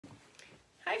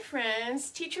Hi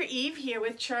friends, Teacher Eve here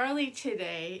with Charlie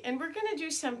today, and we're going to do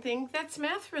something that's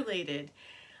math related.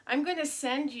 I'm going to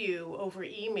send you over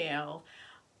email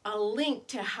a link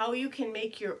to how you can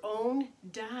make your own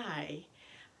die,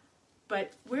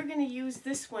 but we're going to use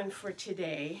this one for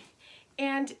today,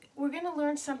 and we're going to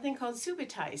learn something called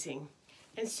subitizing.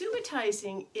 And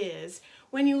subitizing is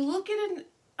when you look at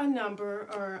a number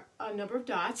or a number of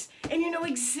dots and you know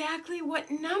exactly what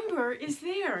number is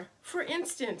there. For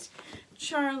instance,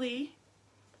 Charlie,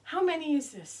 how many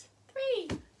is this?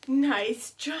 3.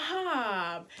 Nice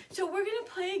job. So we're going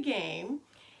to play a game.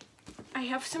 I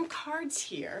have some cards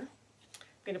here. I'm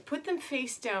going to put them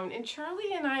face down, and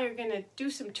Charlie and I are going to do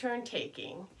some turn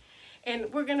taking.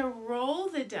 And we're going to roll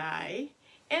the die,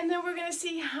 and then we're going to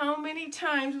see how many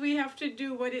times we have to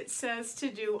do what it says to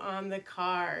do on the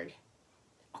card.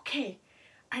 Okay,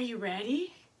 are you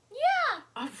ready? Yeah.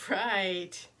 All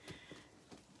right.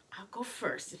 I'll go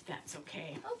first if that's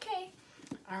okay. Okay.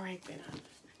 All right, then.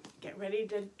 Get ready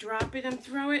to drop it and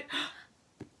throw it.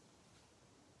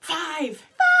 5.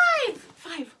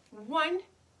 5. 1,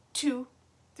 2,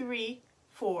 3,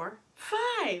 4,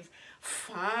 5.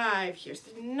 5. Here's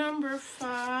the number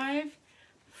 5.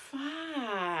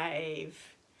 5.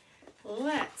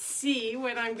 Let's see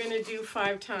what I'm going to do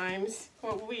 5 times.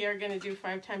 What we are going to do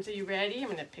 5 times. Are you ready? I'm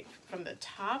going to pick from the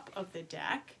top of the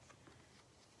deck.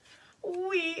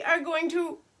 We are going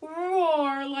to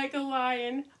roar like a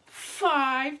lion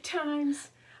 5 times.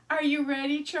 Are you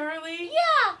ready, Charlie?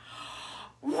 Yeah.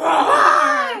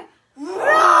 Roar!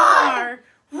 Roar!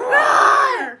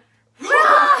 Roar!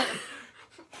 Roar!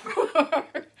 Roar!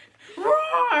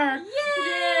 Roar!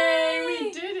 Yay!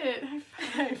 We did it. High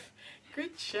five.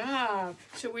 Good job.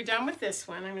 So we're done with this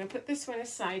one. I'm going to put this one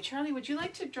aside. Charlie, would you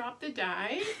like to drop the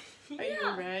die? Yeah. Are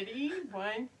you ready?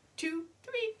 1, 2,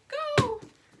 3, go!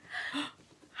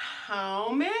 How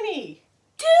many?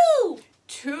 2.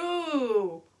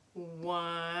 2.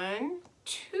 1,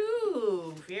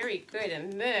 2. Very good.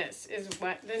 And this is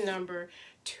what the number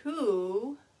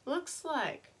 2 looks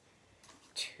like.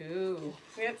 2.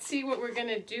 Let's see what we're going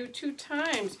to do 2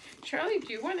 times. Charlie,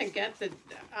 do you want to get the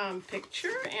picture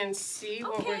and see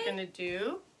what we're going to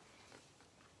do?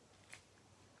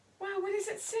 Wow, what does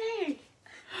it say?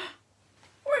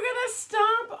 We're going to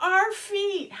stomp our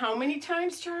feet. How many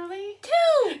times, Charlie?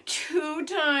 2. 2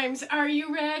 times. Are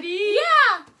you ready?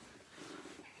 Yeah.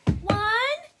 1,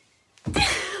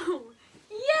 2.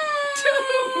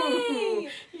 Yay!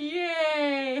 2.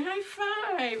 Yay! High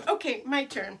five. Okay, my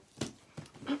turn.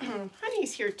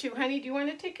 Honey's here too. Honey, do you want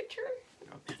to take a turn?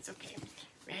 No, that's okay.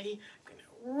 Ready? I'm going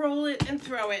to roll it and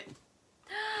throw it.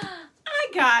 I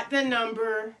got the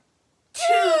number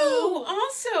 2.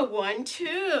 Also 1,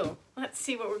 2. Let's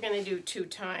see what we're going to do 2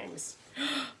 times.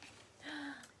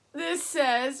 This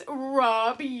says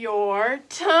rub your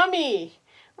tummy.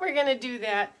 We're going to do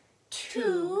that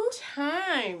 2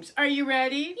 times. Are you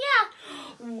ready?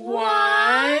 Yeah.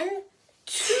 1,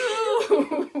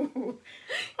 2.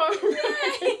 All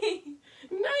right.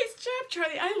 Nice job,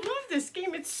 Charlie. I love this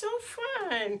game. It's so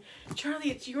fun. Charlie,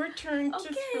 it's your turn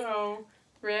to throw.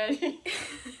 Ready?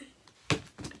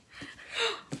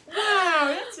 Wow,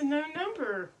 that's a no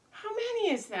number. How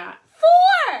many is that?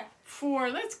 4. 4.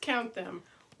 Let's count them.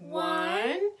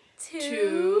 1,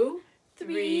 2,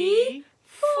 3,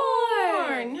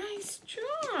 4. Nice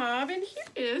job. And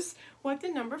here is what the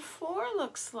number 4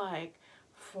 looks like.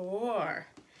 4.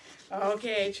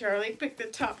 Okay, Charlie, pick the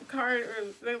top card or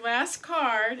the last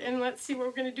card, and let's see what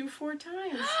we're going to do 4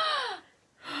 times.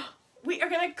 We are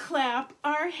going to clap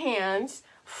our hands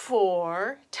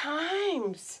 4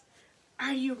 times.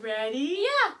 Are you ready?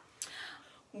 Yeah.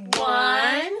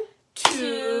 1,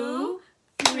 2,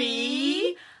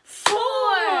 3,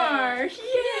 4.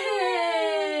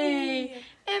 Yay!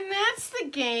 And that's the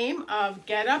game of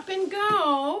get up and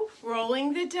go,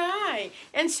 rolling the die.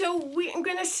 And so I'm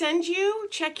going to send you,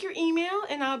 check your email,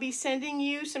 and I'll be sending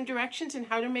you some directions on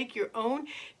how to make your own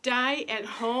die at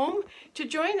home to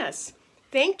join us.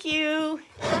 Thank you.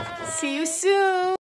 Bye. See you soon.